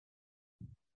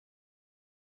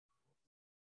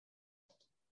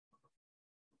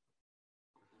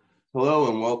Hello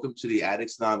and welcome to the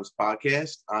Addicts Anonymous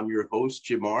podcast. I'm your host,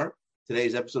 Jamar. Today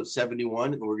is episode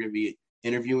 71, and we're going to be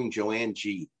interviewing Joanne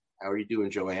G. How are you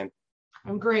doing, Joanne?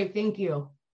 I'm great. Thank you.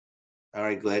 All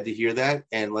right. Glad to hear that.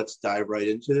 And let's dive right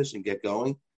into this and get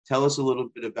going. Tell us a little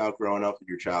bit about growing up in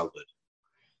your childhood.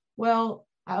 Well,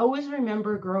 I always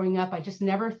remember growing up, I just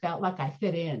never felt like I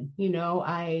fit in.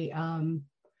 I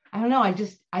don't know.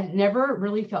 I never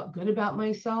really felt good about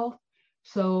myself.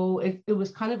 So it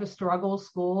was kind of a struggle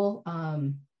school.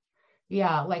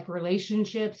 Like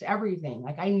relationships, everything.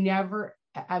 Like at now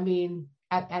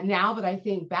that I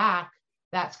think back,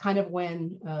 that's kind of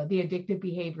when the addictive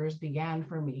behaviors began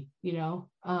for me.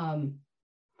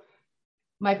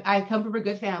 I come from a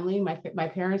good family. My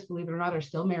parents, believe it or not, are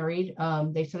still married.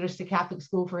 They sent us to Catholic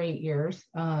school for 8 years.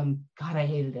 God, I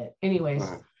hated it. Anyways,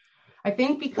 I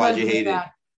think because why'd you hate it?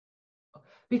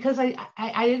 Because I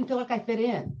didn't feel like I fit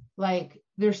in. Like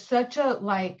there's such a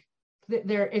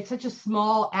it's such a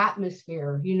small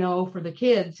atmosphere, for the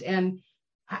kids, and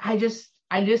I just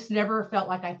never felt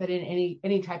like I fit in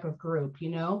any type of group.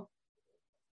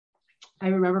 I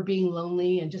remember being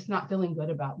lonely and just not feeling good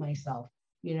about myself.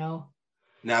 Now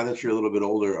that you're a little bit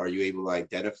older, are you able to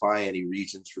identify any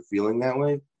reasons for feeling that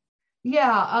way?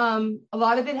 Yeah, a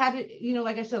lot of it had to,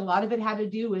 like I said, a lot of it had to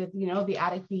do with the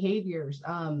addict behaviors.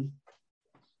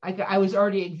 I was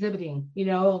already exhibiting,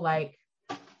 like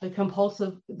the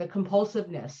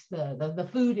compulsiveness, the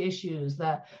food issues,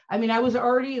 I was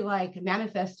already like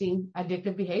manifesting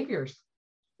addictive behaviors.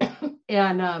 And,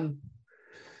 and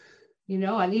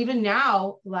even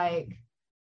now, like,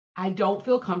 I don't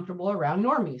feel comfortable around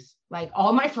normies. Like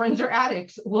all my friends are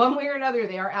addicts, one way or another,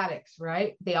 they are addicts,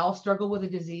 right? They all struggle with a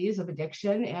disease of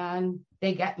addiction and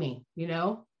they get me,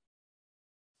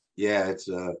 Yeah, it's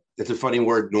a funny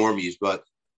word, normies, but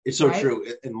it's so true.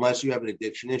 Unless you have an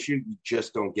addiction issue, you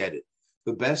just don't get it.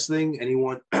 The best thing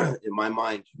anyone in my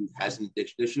mind who has an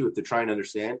addiction issue, if they're trying to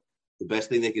understand, the best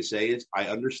thing they can say is, I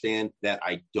understand that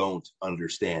I don't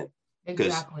understand.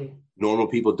 Exactly. Because normal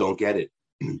people don't get it.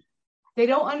 They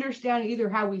don't understand either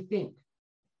how we think.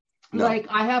 No. Like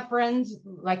I have friends,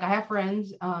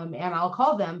 and I'll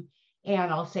call them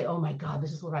and I'll say, oh my God,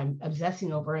 this is what I'm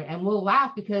obsessing over. And we'll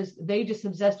laugh because they just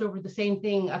obsessed over the same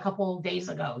thing a couple of days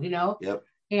ago, Yep.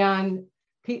 And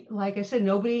like I said,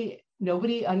 nobody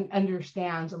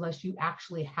understands unless you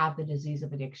actually have the disease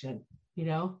of addiction.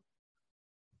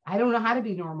 I don't know how to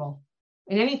be normal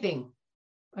in anything,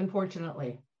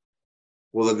 unfortunately.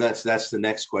 Well, then that's the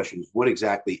next question. What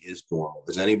exactly is normal?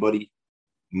 Is anybody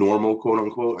normal, quote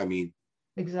unquote?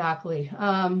 Exactly.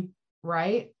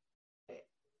 Right.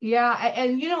 Yeah.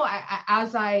 And,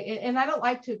 I don't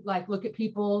like to look at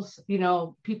people's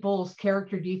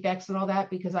character defects and all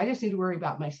that, because I just need to worry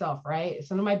about myself. Right.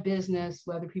 It's none of my business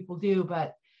what other people do,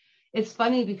 but it's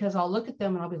funny because I'll look at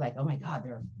them and I'll be like, oh my God,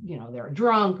 they're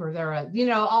drunk, or they're I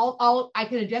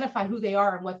can identify who they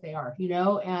are and what they are,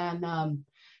 and,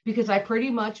 because I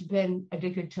pretty much been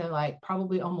addicted to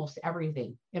probably almost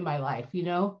everything in my life,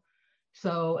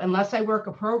 so unless I work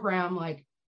a program like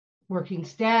working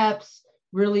steps,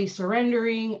 really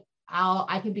surrendering,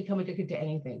 I can become addicted to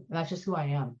anything. And that's just who I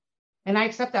am. And I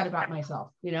accept that about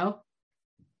myself,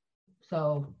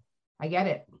 so I get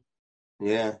it.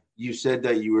 Yeah. You said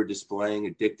that you were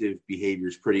displaying addictive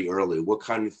behaviors pretty early. What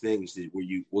kind of things did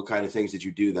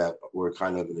you do that were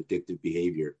kind of an addictive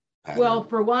behavior pattern? Well,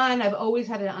 for one, I've always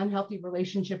had an unhealthy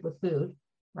relationship with food,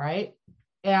 right?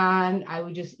 And I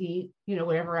would just eat,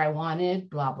 whatever I wanted,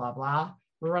 blah, blah, blah.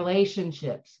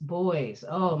 Relationships, boys.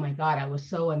 Oh my God, I was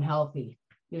so unhealthy.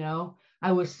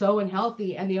 I was so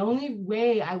unhealthy. And the only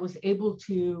way I was able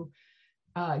to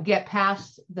get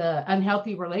past the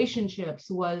unhealthy relationships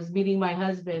was meeting my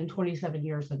husband 27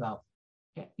 years ago,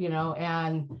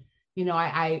 and,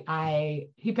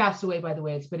 he passed away, by the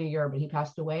way. It's been a year, but he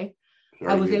passed away.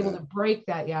 I was able to break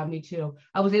that. Yeah, me too.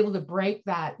 I was able to break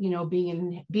that,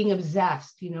 being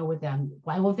obsessed, with them.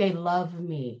 Why won't they love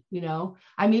me?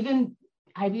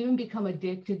 I've even become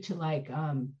addicted to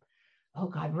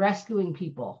rescuing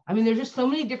people. There's just so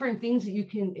many different things that you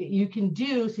can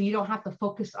do, so you don't have to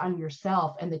focus on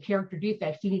yourself and the character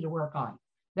defects you need to work on.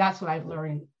 That's what I've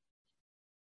learned.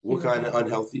 What kind of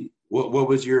unhealthy, what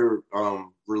was your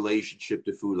relationship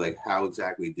to food? Like, how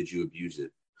exactly did you abuse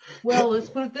it? Well, let's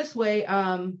put it this way.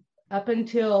 Up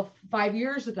until 5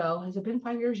 years ago, has it been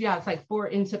 5 years? Yeah, it's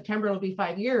in September, it'll be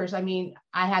 5 years. I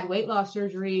had weight loss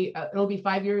surgery. It'll be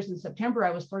 5 years in September.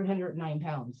 I was 309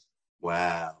 pounds.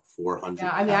 Wow, 400.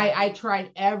 Yeah, I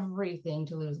tried everything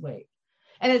to lose weight.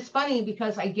 And it's funny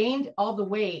because I gained all the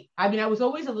weight. I was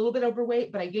always a little bit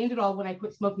overweight, but I gained it all when I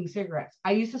quit smoking cigarettes.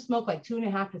 I used to smoke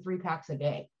 2.5 to 3 packs a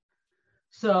day.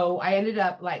 So I ended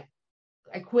up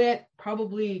quit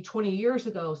probably 20 years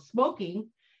ago smoking,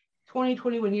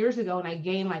 21 years ago, and I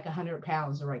gained like 100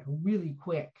 pounds like really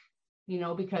quick,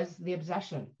 because the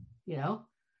obsession,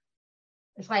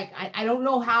 it's like, I don't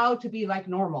know how to be like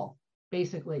normal,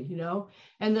 basically,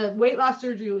 and the weight loss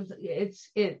surgery was,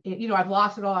 I've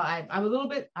lost it all. I'm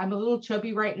a little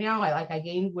chubby right now. I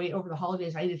gained weight over the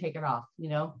holidays. I need to take it off,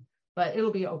 but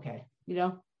it'll be okay.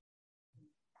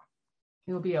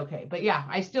 It'll be okay. But yeah,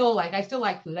 I still like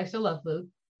food. I still love food.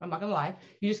 I'm not gonna lie.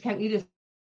 You just can't eat as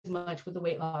much with the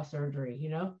weight loss surgery,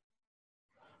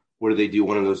 What do they do?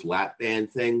 One of those lap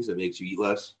band things that makes you eat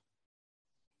less?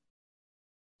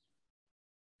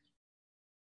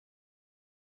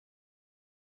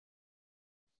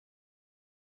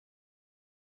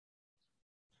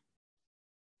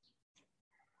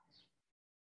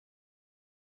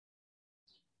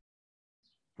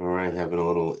 All right, having a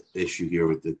little issue here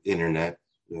with the internet.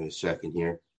 In a second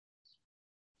here.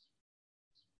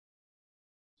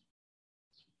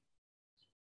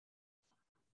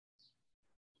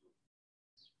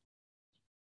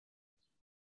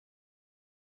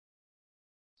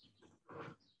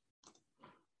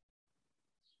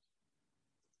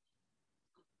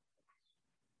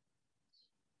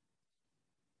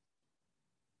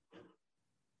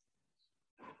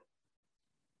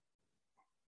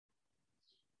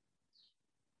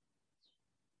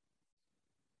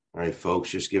 All right, folks,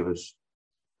 just give us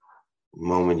a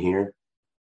moment here.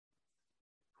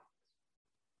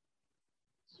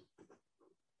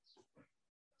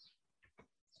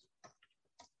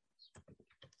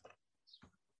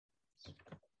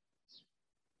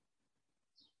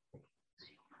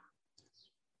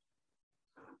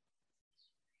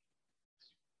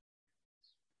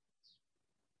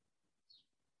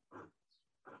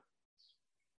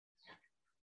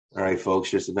 All right, folks,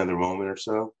 just another moment or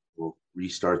so. We'll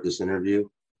restart this interview.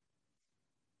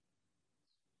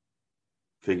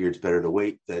 Figure it's better to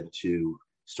wait than to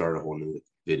start a whole new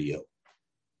video.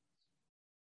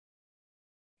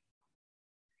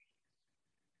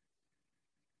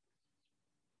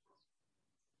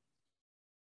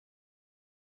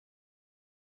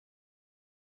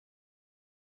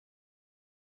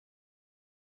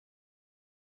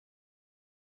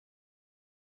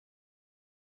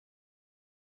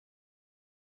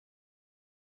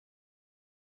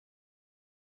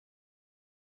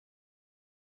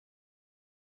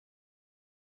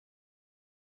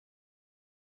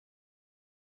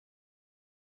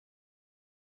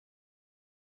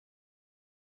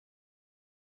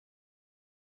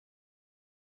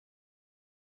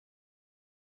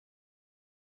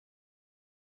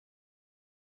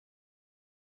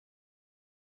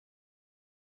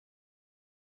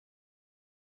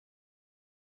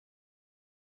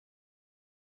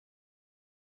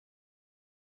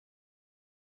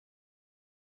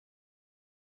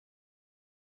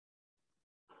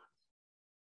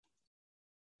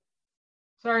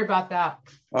 Sorry about that.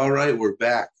 All right, we're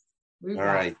back. All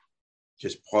right,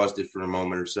 just paused it for a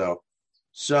moment or so.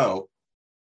 So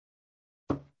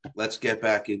let's get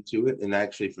back into it. And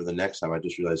actually, for the next time, I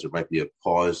just realized there might be a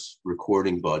pause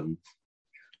recording button.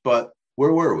 But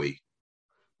where were we?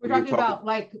 We're talking about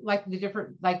like the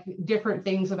different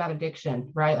things about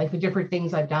addiction, right? Like the different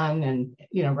things I've done, and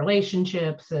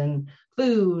relationships and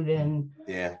food, and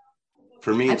yeah.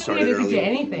 For me, it started early. To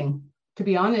anything, to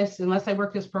be honest, unless I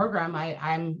work this program,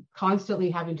 I'm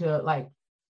constantly having to like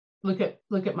look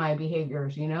at my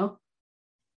behaviors,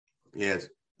 Yes.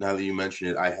 Now that you mention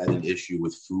it, I had an issue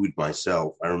with food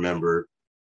myself. I remember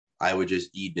I would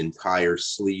just eat an entire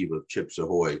sleeve of Chips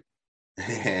Ahoy,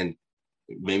 and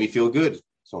it made me feel good.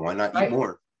 So why not eat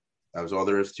more? That was all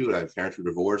there is to it. My parents were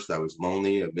divorced. I was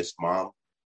lonely. I missed mom,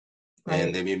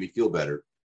 and they made me feel better.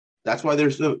 That's why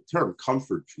there's the term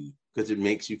comfort food, because it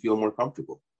makes you feel more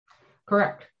comfortable.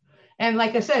 Correct. And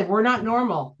like I said, we're not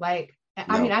normal. Like, no.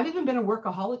 I mean, I've even been a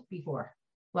workaholic before.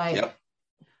 Like, yep.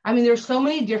 I mean, there's so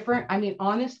many different,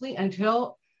 honestly,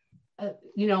 until,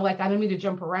 like, I don't mean to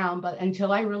jump around, but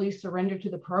until I really surrendered to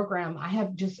the program,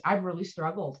 I've really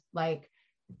struggled. Like,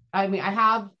 I mean, I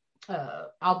have,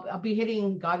 I'll be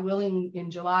hitting, God willing, in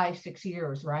July, 6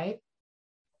 years, right?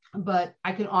 But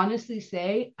I can honestly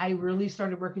say I really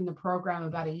started working the program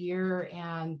about a year,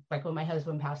 and like when my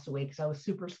husband passed away, because I was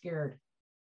super scared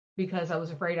because I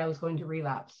was afraid I was going to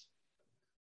relapse.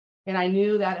 And I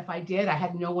knew that if I did, I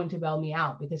had no one to bail me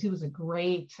out, because he was a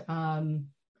great, I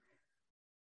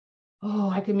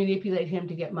could manipulate him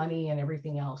to get money and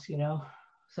everything else,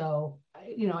 So,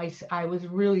 I was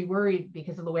really worried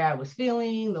because of the way I was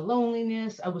feeling, the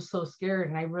loneliness. I was so scared,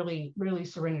 and I really, really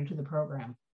surrendered to the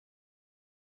program.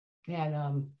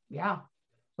 And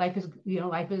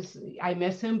life is, I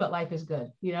miss him, but life is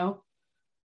good,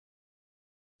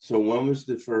 So when was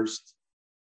the first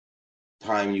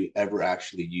time you ever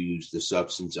actually used a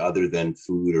substance other than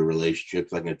food or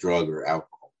relationships, like a drug or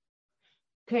alcohol?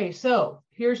 Okay, so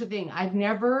here's the thing. I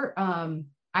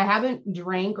haven't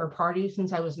drank or partied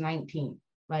since I was 19.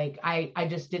 Like I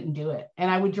just didn't do it. And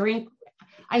I would drink.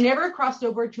 I never crossed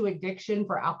over to addiction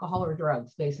for alcohol or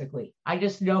drugs, basically. I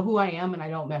just know who I am and I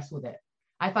don't mess with it.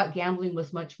 I thought gambling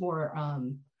was much more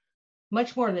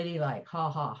ladylike, ha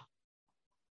ha.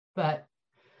 But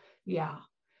yeah.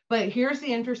 But here's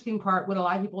the interesting part. What a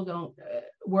lot of people don't,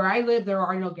 where I live, there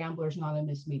are no Gamblers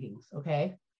Anonymous meetings.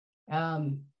 Okay.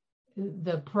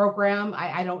 The program,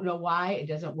 I don't know why it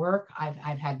doesn't work.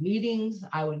 I've had meetings.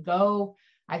 I would go,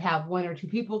 I'd have one or two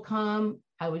people come.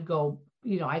 I would go,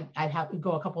 I'd have to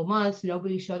go a couple of months.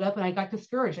 Nobody showed up and I got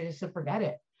discouraged. I just said, forget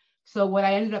it. So what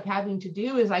I ended up having to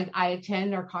do is I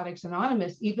attend Narcotics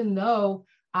Anonymous, even though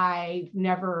I've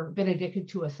never been addicted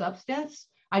to a substance.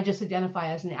 I just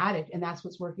identify as an addict, and that's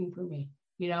what's working for me,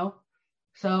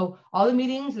 So all the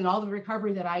meetings and all the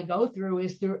recovery that I go through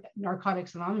is through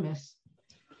Narcotics Anonymous.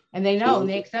 And they know, and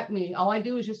they accept me. All I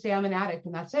do is just say I'm an addict,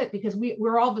 and that's it, because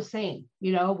we're all the same,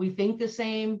 we think the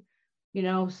same,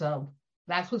 so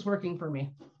that's what's working for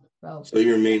me. So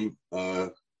your main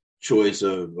choice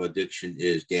of addiction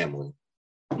is gambling.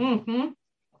 Mm-hmm.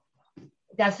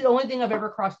 That's the only thing I've ever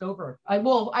crossed over. I've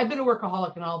been a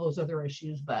workaholic and all those other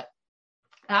issues, but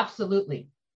absolutely.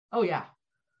 Oh yeah.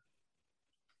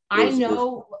 I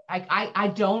know I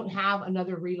don't have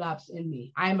another relapse in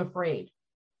me. I'm afraid.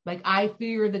 Like I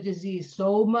fear the disease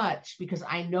so much because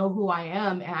I know who I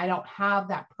am and I don't have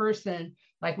that person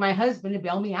like my husband to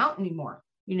bail me out anymore,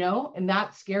 and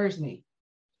that scares me.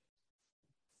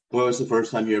 When was the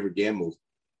first time you ever gambled?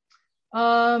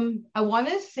 I want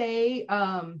to say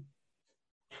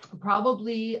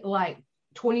probably like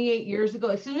 28 years ago.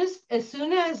 As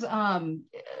soon as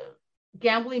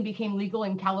gambling became legal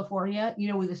in California,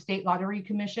 with the state lottery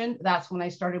commission, that's when I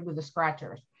started with the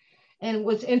scratchers. And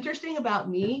what's interesting about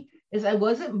me is I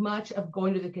wasn't much of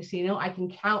going to the casino. I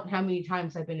can count how many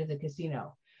times I've been to the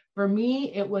casino. For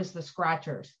me, it was the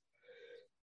scratchers.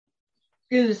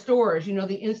 In the stores,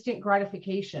 the instant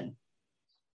gratification.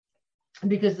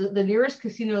 Because the nearest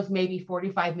casino is maybe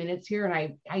 45 minutes here.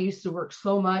 And I used to work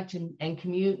so much and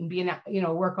commute and be a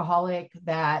workaholic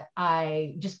that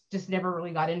I just never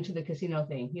really got into the casino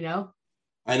thing,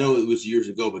 I know it was years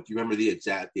ago, but do you remember the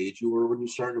exact age you were when you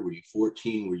started? Were you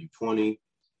 14? Were you 20?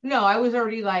 No, I was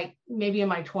already like maybe in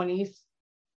my 20s.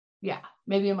 Yeah,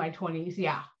 maybe in my 20s.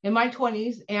 Yeah, in my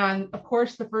 20s. And of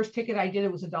course, the first ticket I did,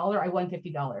 it was $1. I won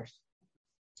 $50.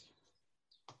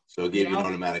 So it gave you an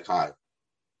automatic high.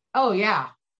 Oh, yeah.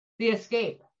 The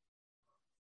escape.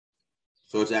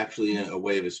 So it's actually a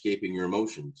way of escaping your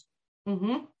emotions.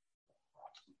 Mm-hmm.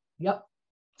 Yep.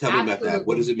 Tell me about that.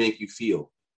 What does it make you feel?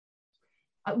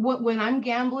 When I'm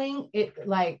gambling,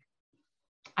 I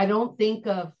don't think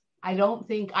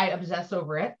I obsess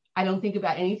over it. I don't think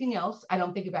about anything else. I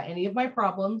don't think about any of my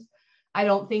problems. I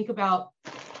don't think about,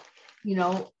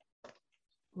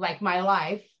 like my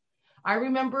life. I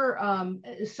remember,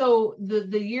 so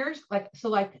the years,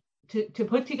 to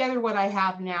put together what I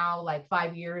have now, like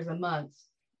 5 years and months,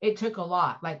 it took a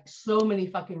lot, like so many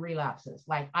fucking relapses.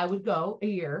 Like I would go a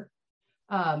year,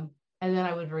 and then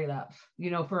I would relapse,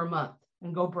 for a month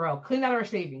and go broke, clean out our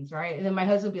savings, right? And then my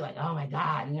husband would be like, oh my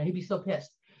God, he'd be so pissed.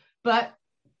 But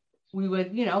we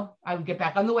would, I would get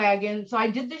back on the wagon. So I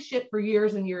did this shit for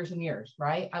years and years and years,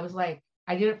 right? I was like,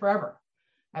 I did it forever.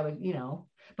 I would,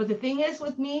 but the thing is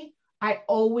with me, I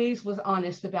always was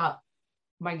honest about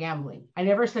my gambling. I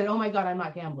never said, oh my God, I'm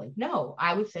not gambling. No,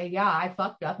 I would say, yeah, I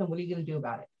fucked up. And what are you going to do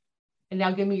about it? And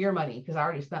now give me your money because I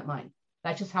already spent mine.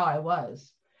 That's just how I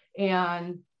was.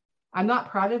 And I'm not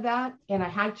proud of that. And I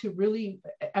had to really,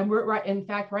 in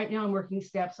fact, right now I'm working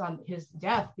steps on his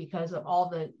death because of all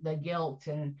the guilt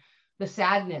and the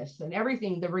sadness and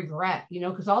everything, the regret,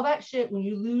 because all that shit, when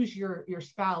you lose your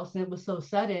spouse and it was so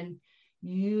sudden,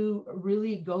 you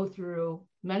really go through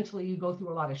mentally, you go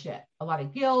through a lot of shit, a lot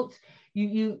of guilt.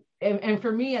 And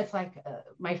for me, it's like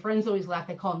my friends always laugh.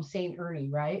 I call him Saint Ernie,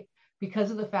 right?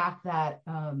 Because of the fact that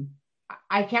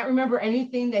I can't remember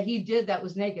anything that he did that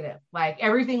was negative. Like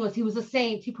everything was, he was a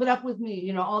saint. He put up with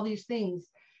me, all these things.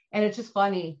 And it's just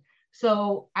funny.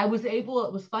 So it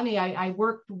was funny. I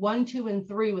worked 1, 2, and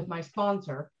 3 with my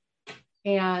sponsor.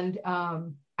 And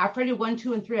after I did 1,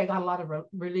 2, and 3, I got a lot of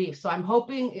relief. So I'm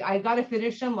hoping I got to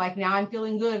finish them. Like now I'm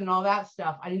feeling good and all that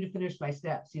stuff. I need to finish my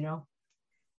steps,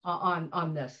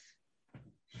 on this.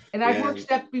 And I've worked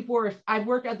steps before. I've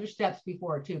worked other steps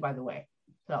before too, by the way.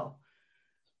 So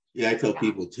Yeah, I tell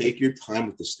people, take your time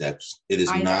with the steps. It is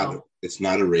I not, know. it's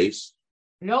not a race.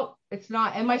 Nope, it's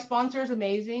not. And my sponsor is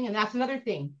amazing. And that's another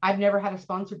thing. I've never had a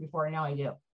sponsor before, and now I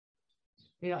do.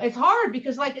 It's hard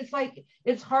because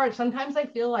it's hard. Sometimes I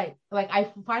feel like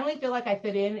I finally feel like I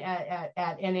fit in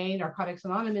at NA, Narcotics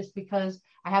Anonymous, because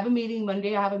I have a meeting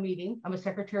Monday. I have a meeting. I'm a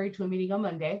secretary to a meeting on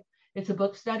Monday. It's a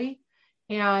book study.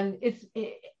 And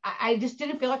I just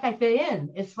didn't feel like I fit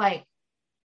in. It's like,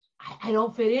 I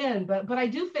don't fit in, but I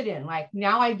do fit in. Like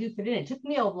now I do fit in. It took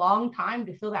me a long time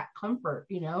to feel that comfort.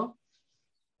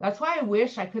 That's why I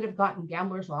wish I could have gotten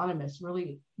Gamblers Anonymous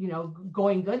really,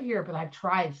 going good here, but I've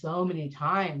tried so many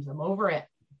times. I'm over it.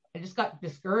 I just got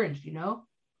discouraged. Did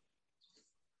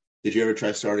you ever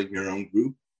try starting your own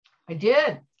group? I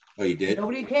did. Oh, you did?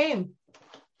 Nobody came.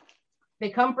 They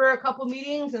come for a couple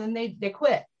meetings and then they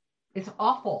quit. It's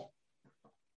awful.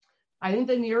 I think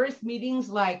the nearest meetings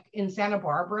like in Santa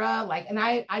Barbara, and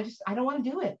I don't want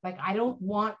to do it. Like, I don't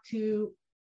want to,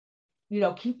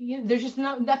 there's just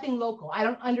nothing local. I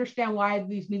don't understand why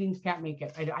these meetings can't make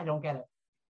it. I don't get it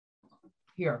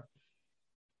here.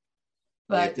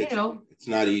 But, it's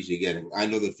not easy getting. I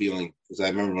know the feeling because I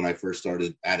remember when I first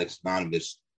started Addicts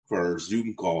Anonymous for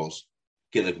Zoom calls,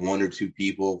 get like one or two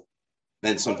people.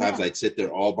 Then sometimes I'd sit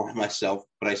there all by myself,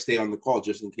 but I stay on the call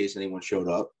just in case anyone showed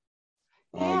up.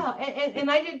 And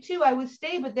I did too. I would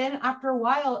stay, but then after a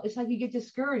while, it's like you get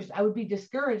discouraged. I would be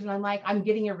discouraged, and I'm like, I'm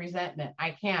getting a resentment.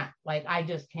 I can't. I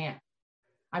just can't.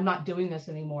 I'm not doing this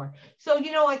anymore. So,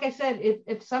 like I said,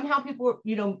 if somehow people,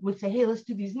 would say, hey, let's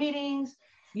do these meetings.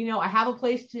 I have a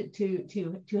place to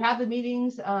have the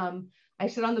meetings. I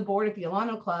sit on the board at the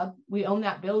Alano Club. We own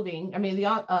that building. I mean, the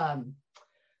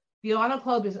Alano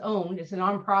Club is owned. It's a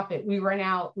nonprofit. We rent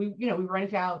out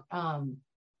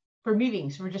for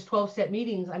meetings, for just 12-step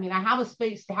meetings. I mean, I have a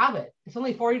space to have it. It's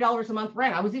only $40 a month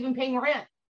rent. I was even paying rent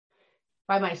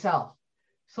by myself.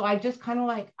 So I just kind of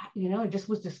it just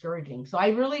was discouraging. So I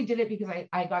really did it because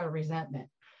I got a resentment.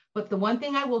 But the one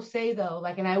thing I will say though,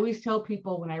 and I always tell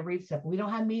people when I read stuff, we don't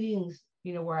have meetings,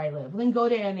 where I live. Then go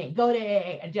to NA, go to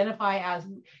AA, identify as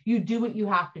you do what you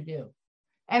have to do.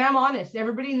 And I'm honest.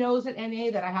 Everybody knows at NA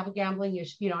that I have a gambling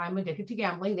issue. I'm addicted to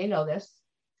gambling. They know this.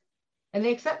 And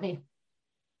they accept me.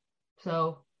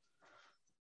 So,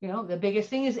 the biggest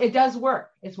thing is it does work.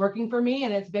 It's working for me,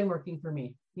 and it's been working for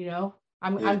me.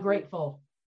 I'm grateful.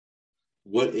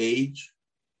 What age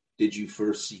did you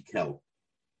first seek help?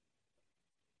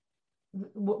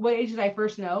 What age did I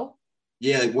first know?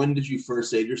 Yeah, when did you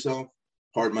first say to yourself,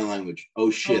 pardon my language,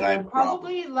 oh shit, I have a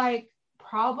probably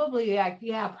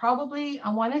I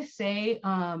want to say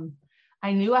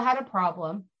I knew I had a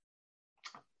problem.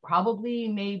 Probably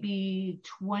maybe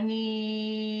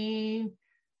 20,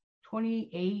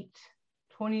 28,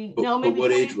 20. But, no, maybe. But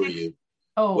what age were you?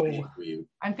 Oh, what age were you?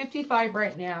 I'm 55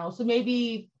 right now. So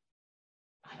maybe,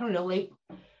 I don't know, late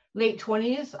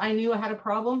 20s. I knew I had a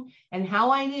problem. And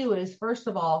how I knew is, first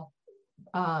of all,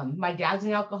 my dad's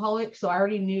an alcoholic. So I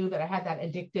already knew that I had that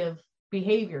addictive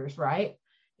behaviors, right?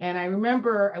 And I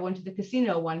remember I went to the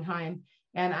casino one time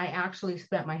and I actually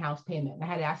spent my house payment. I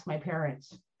had to ask my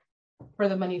parents for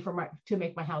the money to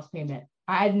make my house payment.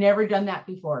 I had never done that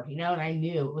before, and I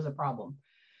knew it was a problem.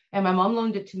 And my mom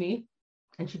loaned it to me,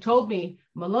 and she told me,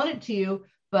 I'm gonna loan it to you,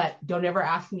 but don't ever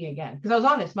ask me again. Because I was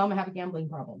honest, Mom, I have a gambling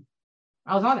problem.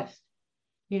 I was honest,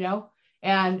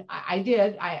 and I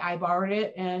did. I borrowed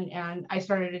it, and I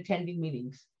started attending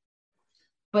meetings.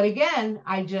 But again,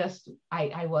 I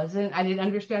didn't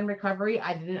understand recovery.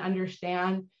 I didn't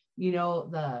understand,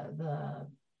 the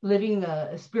living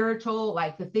the spiritual,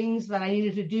 the things that I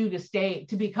needed to do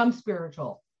to become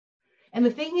spiritual. And the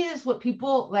thing is, what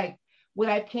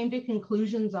I came to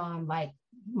conclusions on,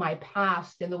 my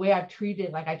past and the way I've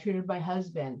treated, I treated my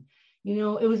husband, it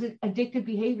was addictive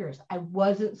behaviors. I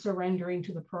wasn't surrendering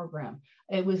to the program.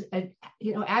 It was,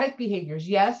 addict behaviors.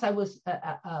 Yes, I was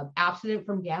abstinent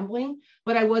from gambling,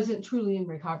 but I wasn't truly in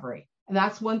recovery. And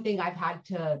that's one thing I've had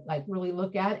to really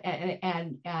look at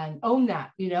and own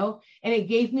that, and it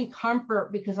gave me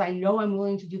comfort because I know I'm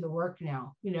willing to do the work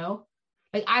now,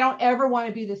 I don't ever want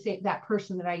to be that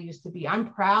person that I used to be.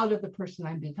 I'm proud of the person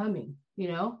I'm becoming, I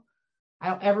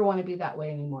don't ever want to be that way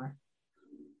anymore.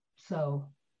 So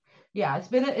yeah, it's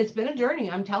been a journey.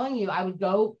 I'm telling you, I would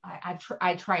go,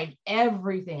 I tried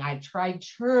everything. I tried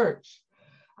church.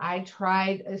 I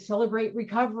tried Celebrate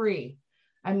Recovery.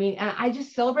 I mean, and I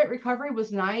just Celebrate Recovery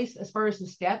was nice as far as the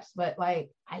steps, but I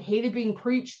hated being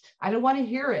preached. I didn't want to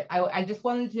hear it. I just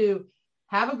wanted to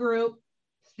have a group,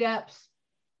 steps,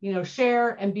 share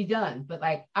and be done. But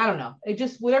I don't know. It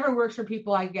just, whatever works for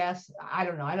people, I guess. I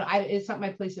don't know. It's not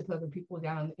my place to put other people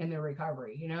down in their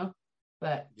recovery,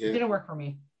 but It didn't work for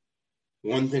me.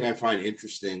 One thing I find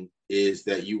interesting is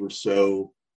that you were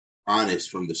so honest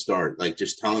from the start, like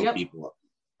just telling people.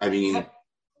 I mean,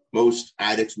 most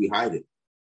addicts, we hide it.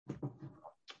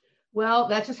 Well,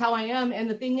 that's just how I am. And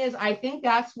the thing is, I think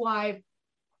that's why,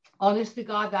 honest to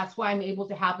God, that's why I'm able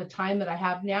to have the time that I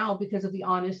have now, because of the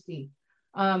honesty.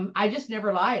 I just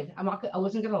never lied. I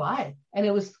wasn't going to lie. And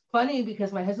it was funny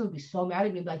because my husband would be so mad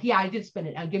at me, like, yeah, I did spend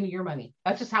it. Now give me your money.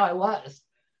 That's just how I was,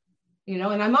 and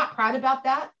I'm not proud about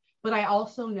that, but I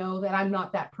also know that I'm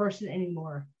not that person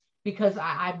anymore, because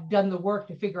I've done the work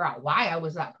to figure out why I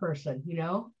was that person.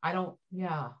 I don't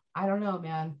know,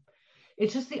 man.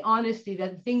 It's just the honesty.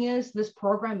 That the thing is, this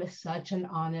program is such an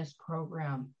honest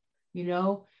program.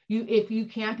 If you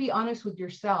can't be honest with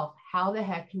yourself, how the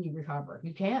heck can you recover?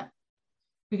 You can't,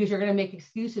 because you're going to make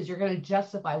excuses. You're going to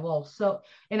justify.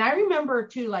 And I remember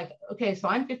too, like, okay, so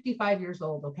I'm 55 years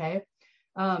old. Okay.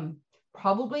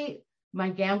 Probably my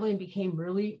gambling became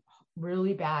really,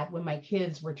 really bad when my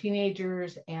kids were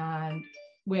teenagers, and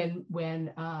when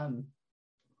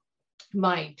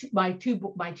my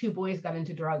two boys got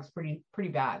into drugs pretty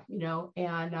bad,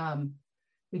 and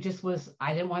it just was,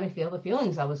 I didn't want to feel the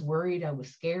feelings. I was worried. I was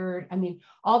scared. I mean,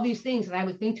 all these things. And I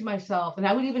would think to myself, and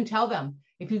I would even tell them,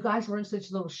 if you guys weren't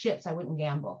such little shits, I wouldn't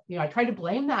gamble. I tried to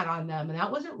blame that on them, and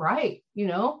that wasn't right.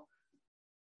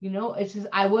 It's just,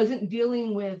 I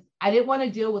didn't want to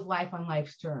deal with life on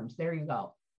life's terms. There you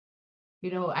go.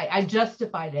 I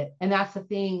justified it. And that's the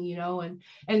thing, and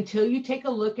until you take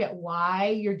a look at why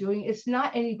you're doing, it's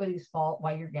not anybody's fault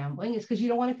why you're gambling. It's because you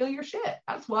don't want to feel your shit.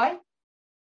 That's why.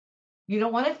 You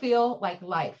don't want to feel like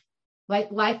life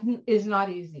is not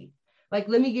easy. Like,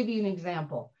 let me give you an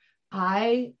example.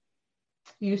 I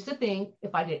used to think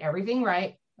if I did everything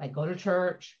right, like go to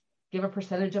church, give a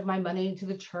percentage of my money to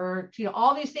the church,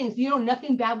 all these things,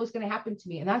 nothing bad was going to happen to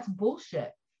me. And that's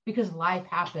bullshit, because life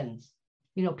happens.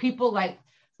 People like,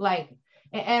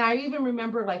 and I even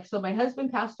remember, like, so my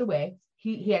husband passed away.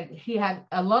 He had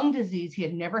a lung disease he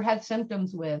had never had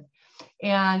symptoms with.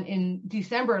 And in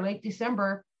late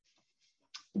December,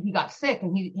 he got sick,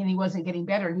 and he wasn't getting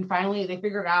better. And they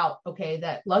figured out, okay,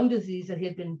 that lung disease that he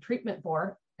had been treatment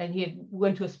for, and he had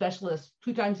went to a specialist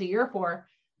 2 times a year for,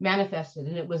 manifested,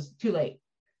 and it was too late.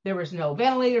 There was no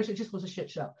ventilators. It just was a shit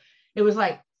show. It was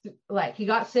like he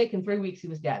got sick, in 3 weeks he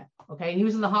was dead. Okay. And he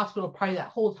was in the hospital probably that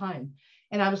whole time.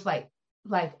 And I was like,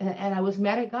 and I was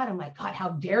mad at God. I'm like, God, how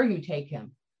dare you take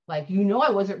him? Like,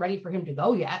 I wasn't ready for him to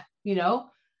go yet,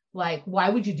 like, why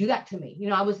would you do that to me?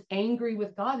 I was angry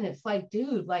with God. And it's like,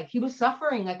 dude, like, he was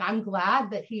suffering. Like, I'm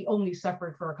glad that he only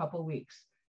suffered for a couple of weeks.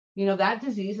 That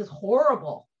disease is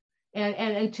horrible. And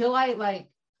until I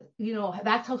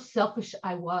that's how selfish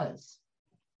I was,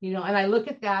 and I look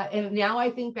at that, and now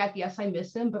I think back, yes, I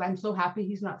miss him, but I'm so happy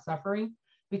he's not suffering,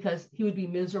 because he would be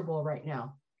miserable right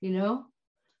now,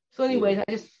 So anyways, I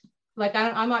just, like,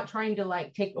 I'm not trying to,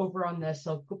 like, take over on this,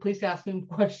 so please ask me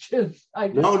questions.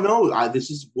 No, this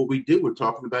is what we do. We're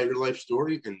talking about your life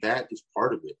story, and that is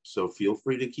part of it. So feel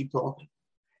free to keep talking.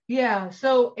 Yeah.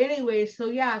 So anyway,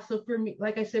 so for me,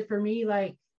 like I said,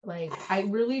 like I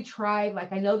really tried,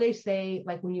 like, I know they say,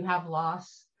 like, when you have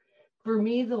loss, for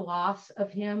me, the loss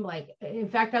of him, like, in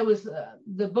fact, I was,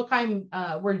 the book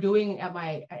we're doing at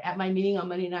my meeting on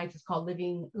Monday nights is called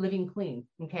Living Clean.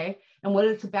 Okay. And what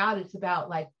it's about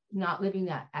like not living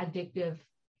that addictive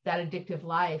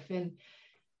life. And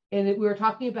we were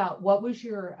talking about what was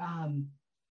your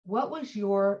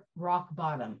rock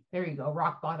bottom? There you go.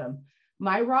 Rock bottom.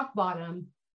 My rock bottom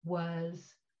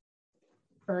was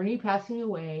Ernie passing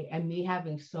away, and me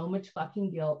having so much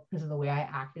fucking guilt because of the way I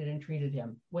acted and treated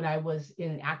him when I was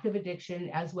in active addiction,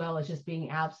 as well as just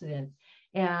being abstinent.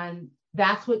 And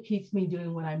that's what keeps me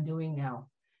doing what I'm doing now,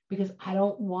 because I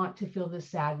don't want to feel this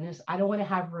sadness. I don't want to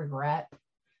have regret.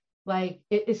 Like,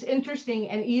 it's interesting.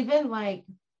 And even like,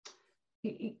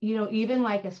 even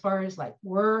like, as far as like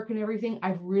work and everything,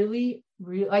 I've really,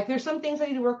 like, there's some things I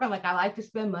need to work on. Like, I like to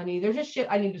spend money. There's just shit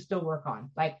I need to still work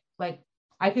on. Like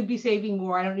I could be saving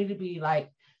more. I don't need to be,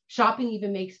 like, shopping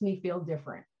even makes me feel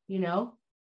different.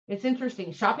 It's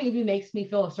interesting. Shopping even makes me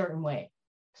feel a certain way.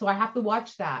 So I have to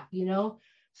watch that,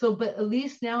 So, but at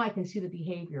least now I can see the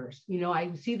behaviors,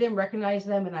 I see them, recognize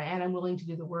them, and I'm willing to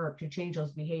do the work to change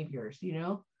those behaviors,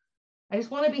 I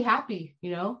just want to be happy,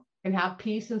 and have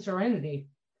peace and serenity,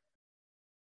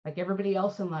 like everybody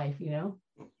else in life,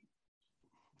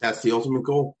 That's the ultimate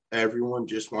goal. Everyone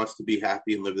just wants to be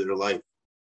happy and live their life.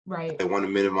 Right. They want to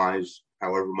minimize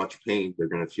however much pain they're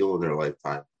going to feel in their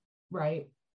lifetime. Right.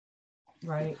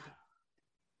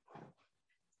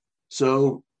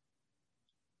 So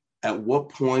at what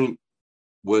point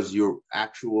was your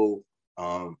actual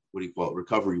what do you call it,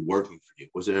 recovery working for you?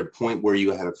 Was there a point where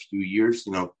you had a few years,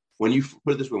 when you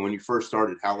put it this way, when you first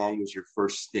started, how long was your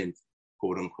first stint,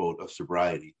 quote unquote, of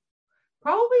sobriety?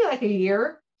 Probably like a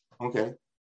year. Okay.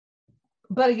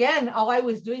 But again, all I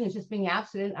was doing is just being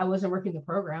abstinent. I wasn't working the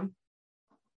program,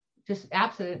 just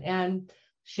abstinent, and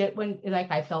shit when like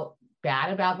I felt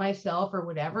bad about myself or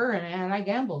whatever. And I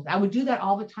gambled. I would do that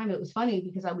all the time. It was funny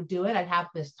because I would do it. I'd have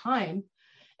this time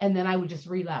and then I would just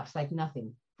relapse like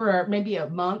nothing for maybe a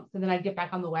month. And then I'd get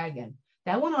back on the wagon.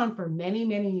 That went on for many,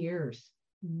 many years,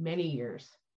 many years.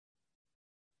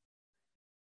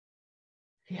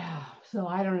 Yeah. So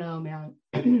I don't know, man.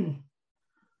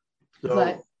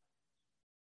 But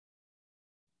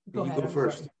go ahead. You go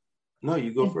first. Sorry. No,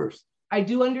 you go first. I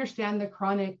do understand the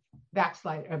chronic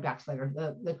backslider,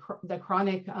 the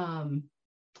chronic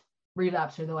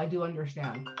relapser, though I do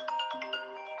understand.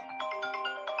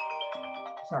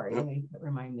 Sorry, let me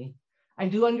remind me. I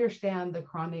do understand the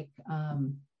chronic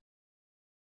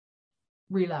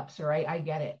relapser. I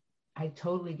get it. I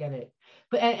totally get it.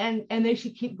 But and they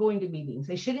should keep going to meetings.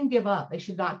 They shouldn't give up. They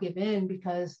should not give in,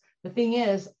 because the thing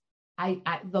is,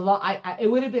 it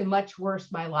would have been much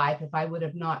worse my life if I would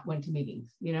have not went to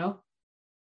meetings,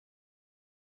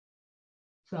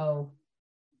 So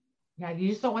yeah, you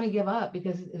just don't want to give up,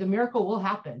 because the miracle will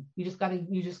happen. You just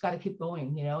gotta keep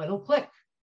going, it'll click.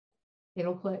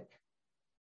 It'll click.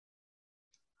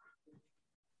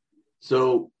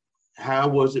 So how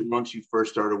was it once you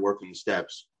first started working the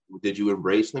steps? Did you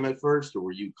embrace them at first, or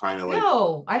were you kind of like,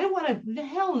 no, I didn't want to,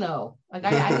 hell no. Like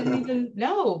I didn't even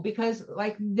know, because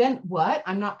like, then what?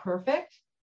 I'm not perfect.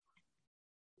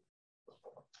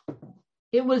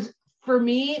 It was, for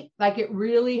me, like, it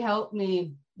really helped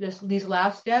me, these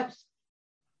last steps,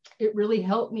 it really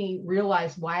helped me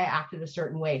realize why I acted a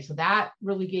certain way. So that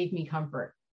really gave me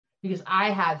comfort, because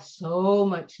I had so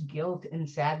much guilt and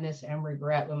sadness and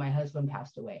regret when my husband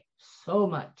passed away, so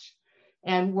much.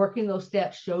 And working those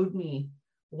steps showed me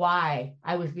why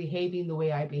I was behaving the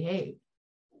way I behaved,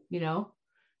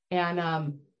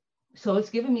 and so it's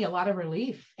given me a lot of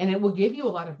relief, and it will give you a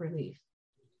lot of relief.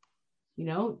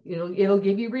 It'll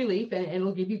give you relief, and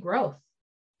it'll give you growth.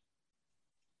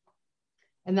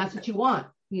 And that's what you want,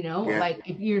 Yeah. Like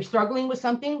if you're struggling with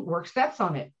something, work steps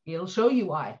on it. It'll show you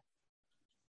why.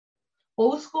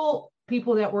 Old school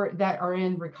people that are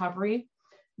in recovery,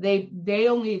 they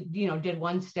only, did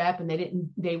one step, and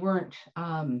they weren't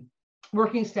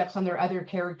working steps on their other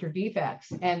character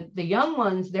defects. And the young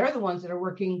ones, they're the ones that are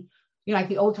working, like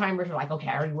the old timers are like, okay,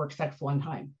 I already worked steps one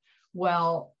time.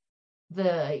 Well,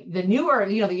 the newer,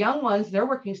 the young ones, they're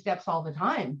working steps all the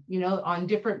time, on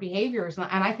different behaviors. And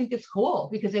I think it's cool,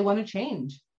 because they want to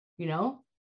change,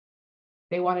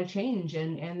 they want to change.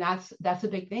 And that's a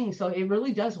big thing. So it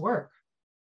really does work.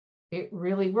 It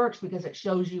really works, because it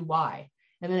shows you why.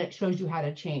 And then it shows you how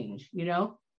to change,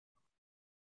 you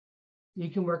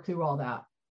can work through all that.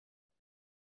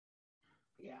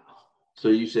 Yeah. So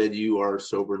you said you are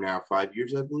sober now 5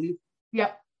 years, I believe?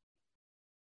 Yep.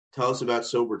 Tell us about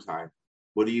sober time.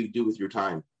 What do you do with your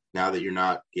time now that you're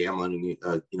not gambling,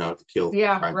 to kill?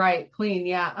 Yeah, time? Right. Clean.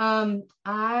 Yeah.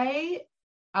 I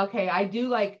do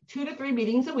like 2 to 3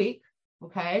 meetings a week.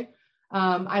 Okay.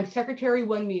 I'm secretary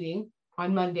one meeting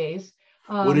on Mondays.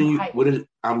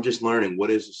 I'm just learning. What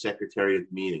is the secretary of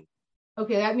the meeting?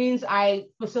 Okay. That means I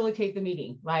facilitate the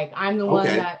meeting. Like I'm the one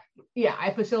that,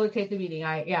 I facilitate the meeting.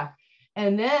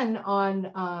 And then on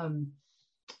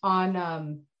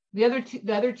the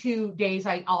other two days,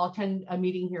 I'll attend a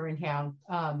meeting here in town.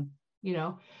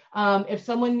 If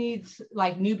someone needs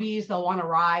like newbies, they'll want a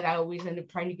ride, I always end up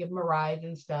trying to give them a ride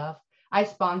and stuff. I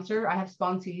have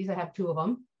sponsees. I have 2 of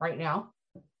them right now.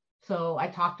 So I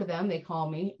talk to them. They call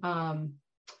me.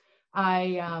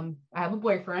 I have a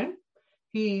boyfriend.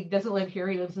 He doesn't live here.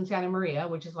 He lives in Santa Maria,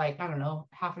 which is like, I don't know,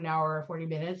 half an hour or 40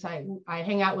 minutes. I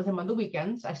hang out with him on the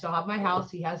weekends. I still have my house.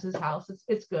 He has his house.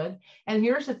 It's good. And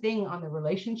here's the thing on the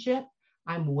relationship.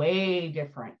 I'm way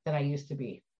different than I used to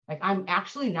be. Like I'm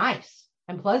actually nice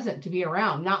and pleasant to be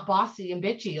around, not bossy and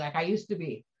bitchy like I used to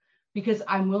be, because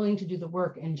I'm willing to do the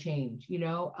work and change,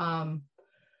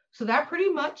 So that pretty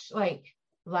much like,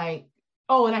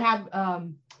 oh, and I have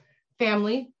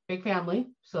family, big family.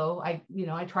 So I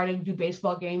try to do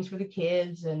baseball games for the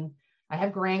kids, and I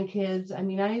have grandkids. I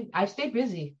mean, I stay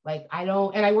busy. Like and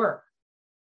I work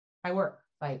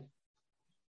like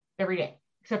every day,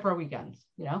 except for weekends,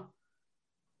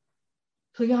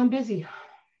 So yeah, I'm busy.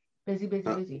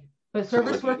 But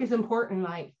service work is important,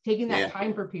 like taking that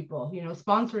time for people,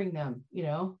 sponsoring them,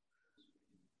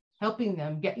 helping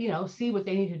them get, see what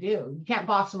they need to do. You can't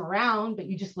boss them around, but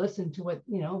you just listen to what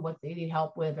they need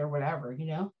help with or whatever,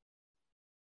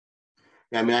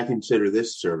 I mean, I consider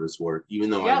this service work, even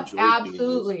though I Yep, enjoy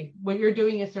absolutely. doing this. What you're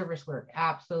doing is service work.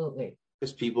 Absolutely.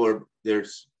 Because people are they're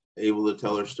able to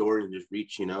tell their story and just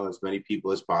reach, as many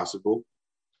people as possible.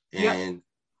 Yep. And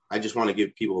I just want to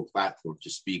give people a platform to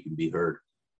speak and be heard.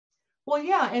 Well,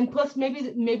 yeah, and plus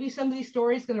maybe some of these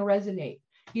stories going to resonate.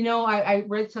 I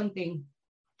read something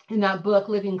in that book,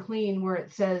 Living Clean, where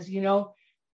it says,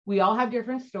 we all have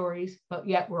different stories, but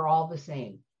yet we're all the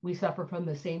same. We suffer from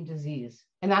the same disease.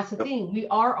 And that's the thing. We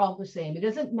are all the same. It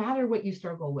doesn't matter what you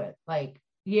struggle with. Like,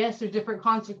 yes, there's different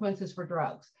consequences for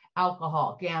drugs,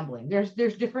 alcohol, gambling. There's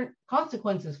different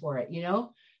consequences for it,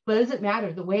 but it doesn't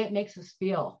matter. The way it makes us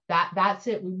feel, that's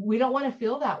it. We don't want to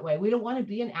feel that way. We don't want to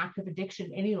be in active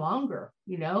addiction any longer,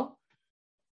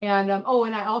 And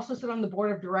and I also sit on the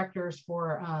board of directors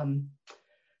for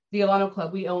the Alano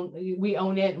Club. We own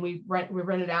it, and we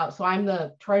rent it out. So I'm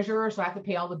the treasurer, so I have to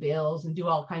pay all the bills and do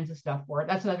all kinds of stuff for it.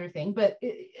 That's another thing. But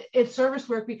it's service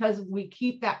work because we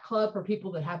keep that club for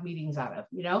people that have meetings out of,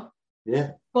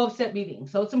 Yeah. 12-step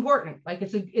meetings. So it's important. Like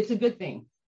it's a good thing,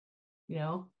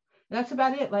 And that's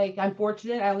about it. Like, I'm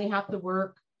fortunate. I only have to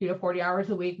work 40 hours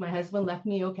a week. My husband left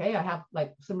me okay. I have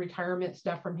like some retirement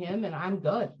stuff from him, and I'm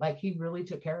good. Like, he really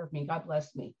took care of me. God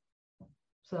bless me.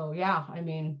 So yeah, I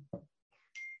mean,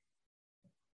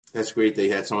 that's great. They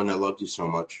had someone that loved you so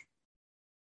much.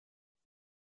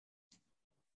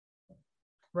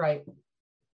 Right.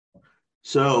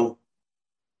 So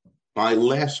my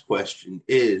last question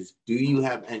is, do you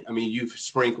have, I mean, you've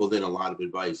sprinkled in a lot of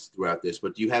advice throughout this,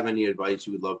 but do you have any advice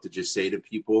you would love to just say to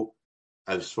people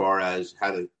as far as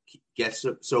how to get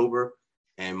sober?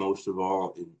 And most of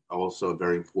all, and also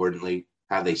very importantly,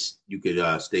 how you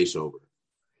could stay sober?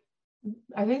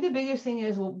 I think the biggest thing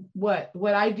is what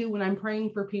I do when I'm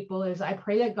praying for people is I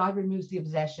pray that God removes the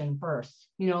obsession first,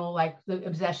 like the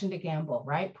obsession to gamble,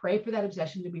 right? Pray for that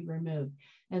obsession to be removed.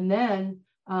 And then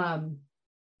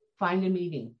find a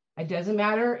meeting. It doesn't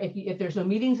matter if there's no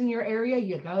meetings in your area,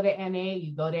 you go to NA,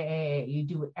 you go to AA, you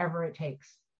do whatever it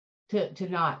takes to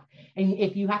not. And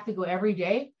if you have to go every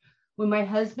day, when my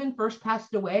husband first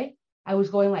passed away, I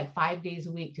was going like 5 days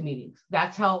a week to meetings.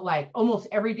 That's how, like, almost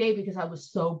every day, because I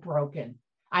was so broken.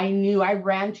 I knew I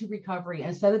ran to recovery.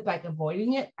 Instead of like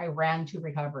avoiding it, I ran to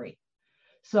recovery.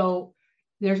 So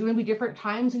there's going to be different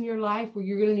times in your life where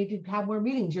you're going to need to have more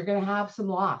meetings. You're going to have some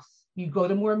loss. You go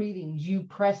to more meetings. You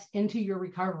press into your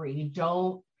recovery. You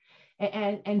don't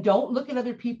and don't look at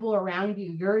other people around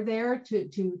you. You're there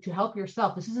to help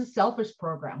yourself. This is a selfish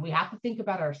program. We have to think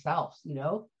about ourselves.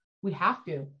 We have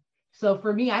to. So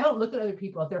for me, I don't look at other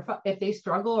people. If they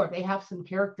struggle or if they have some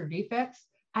character defects,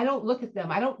 I don't look at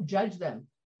them. I don't judge them.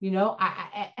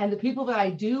 And the people that I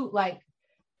do like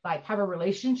have a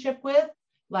relationship with,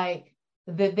 like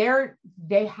that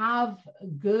they have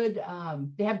good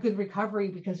recovery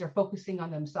because they're focusing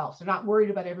on themselves. They're not worried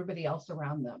about everybody else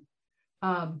around them.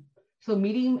 So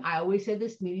I always say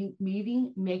this,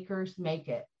 meeting makers make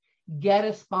it. Get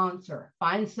a sponsor.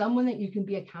 Find someone that you can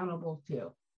be accountable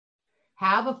to.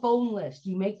 Have a phone list.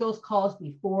 You make those calls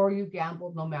before you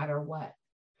gamble, no matter what.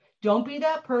 Don't be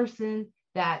that person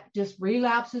that just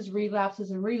relapses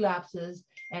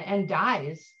and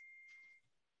dies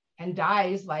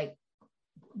like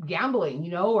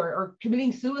gambling, or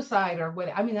committing suicide or what.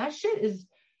 I mean, that shit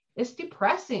it's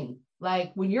depressing.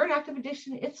 Like, when you're in active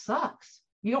addiction, it sucks.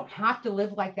 You don't have to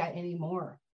live like that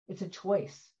anymore. It's a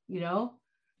choice,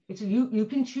 It's you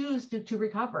can choose to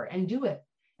recover and do it.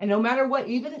 And no matter what,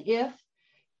 even if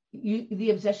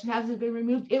the obsession hasn't been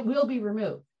removed, it will be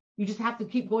removed. You just have to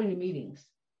keep going to meetings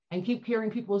and keep hearing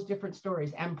people's different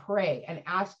stories and pray and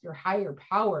ask your higher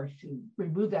power to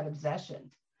remove that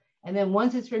obsession. And then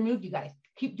once it's removed, you got to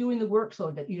keep doing the work so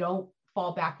that you don't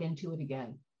fall back into it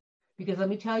again. Because let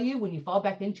me tell you, when you fall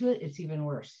back into it, it's even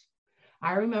worse.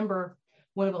 I remember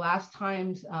one of the last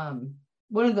times, like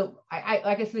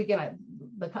I said again,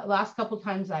 the last couple of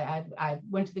times I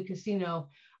went to the casino,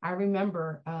 I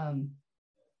remember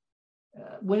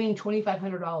winning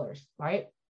 $2,500, right?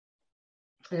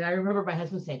 And I remember my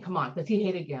husband saying, come on, because he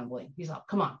hated gambling. He's like,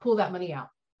 come on, pull that money out.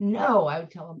 No, I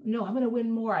would tell him, no, I'm going to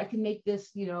win more. I can make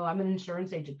this, I'm an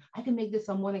insurance agent. I can make this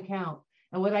on one account.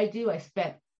 And what I do, I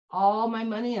spent all my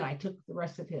money and I took the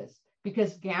rest of his,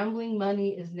 because gambling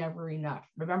money is never enough.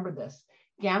 Remember this,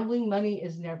 gambling money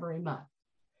is never enough.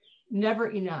 Never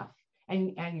enough.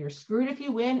 And you're screwed if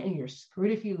you win and you're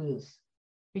screwed if you lose,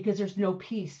 because there's no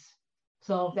peace.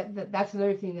 So that's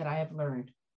another thing that I have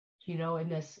learned,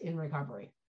 in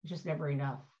recovery. It's just never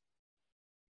enough.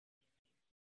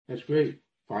 That's great.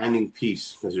 Finding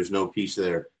peace, because there's no peace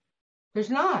there. There's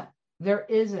not. There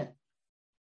isn't.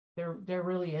 There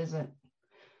really isn't.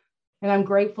 And I'm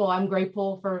grateful. I'm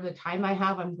grateful for the time I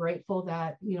have. I'm grateful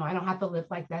that, I don't have to live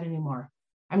like that anymore.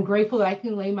 I'm grateful that I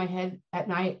can lay my head at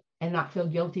night and not feel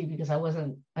guilty because I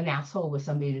wasn't an asshole with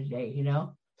somebody today,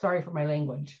 Sorry for my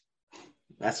language.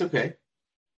 That's okay.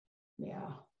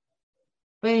 Yeah.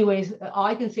 But anyways, all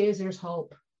I can say is there's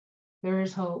hope. There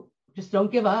is hope. Just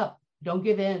don't give up. Don't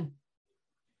give in.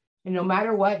 And no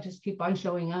matter what, just keep on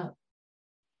showing up.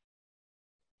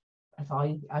 That's all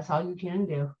you can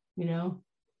do,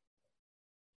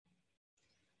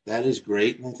 That is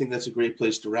great. And I think that's a great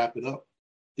place to wrap it up.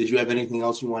 Did you have anything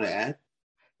else you want to add?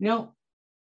 No.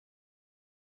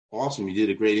 Awesome. You did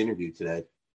a great interview today.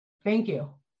 Thank you.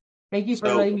 Thank you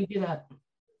for letting me do that.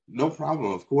 No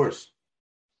problem, of course.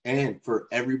 And for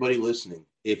everybody listening,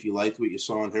 if you liked what you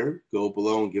saw and heard, go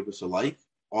below and give us a like.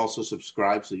 Also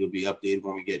subscribe so you'll be updated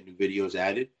when we get new videos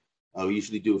added. We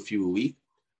usually do a few a week.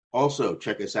 Also,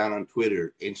 check us out on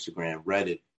Twitter, Instagram,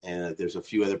 Reddit, and there's a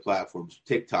few other platforms,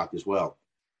 TikTok as well.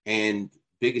 And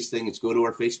biggest thing is go to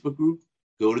our Facebook group,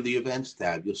 go to the events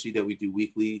tab. You'll see that we do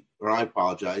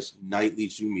nightly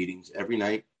Zoom meetings every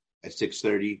night at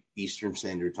 6:30 Eastern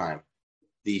Standard Time.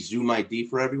 The Zoom ID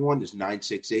for everyone is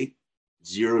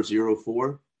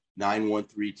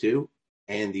 968-004-9132,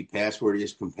 and the password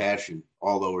is compassion,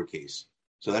 all lowercase.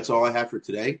 So that's all I have for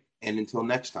today, and until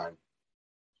next time.